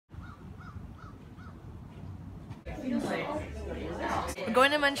We're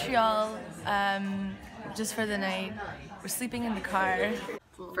going to Montreal just for the night. We're sleeping in the car.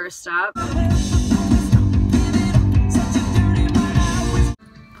 First stop,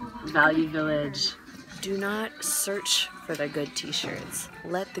 Value Village. Do not search for the good t-shirts.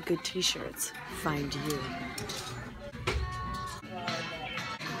 Let the good t-shirts find you.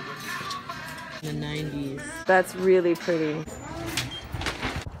 The 90s. That's really pretty.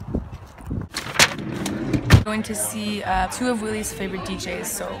 Going to see two of Willie's favorite DJs,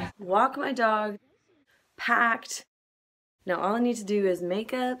 so. Walk my dog, packed. Now all I need to do is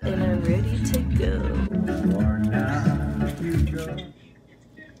makeup and I'm ready to go.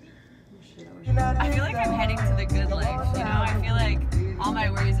 I feel like I'm heading to the good life, you know? I feel like all my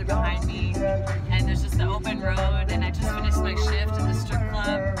worries are behind me and there's just the open road and I just finished my shift at the strip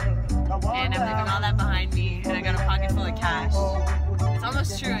club and I'm leaving all that behind me and I got a pocket full of cash. It's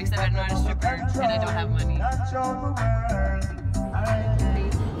almost true except I'm not a stripper and I don't have money.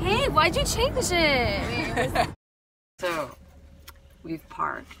 Hey, why'd you change it? So, we've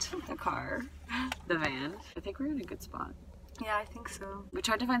parked the car, the van. I think we're in a good spot. Yeah, I think so. We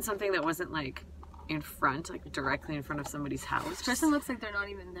tried to find something that wasn't like in front, like directly in front of somebody's house. This person looks like they're not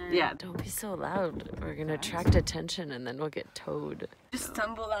even there. Yeah. Don't be so loud. We're gonna attract attention and then we'll get towed. Just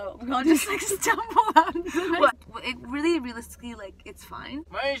stumble out. We all just like stumble out. What? It really, realistically, like, it's fine.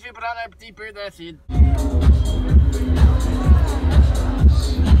 Moi, je vais prendre un petit peu d'acide.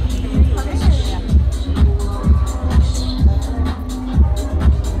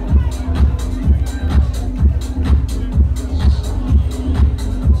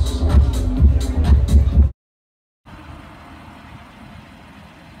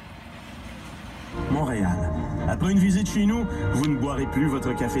 Montréal. Après une visite chez nous, vous ne boirez plus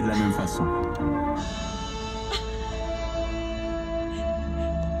votre café de la même façon.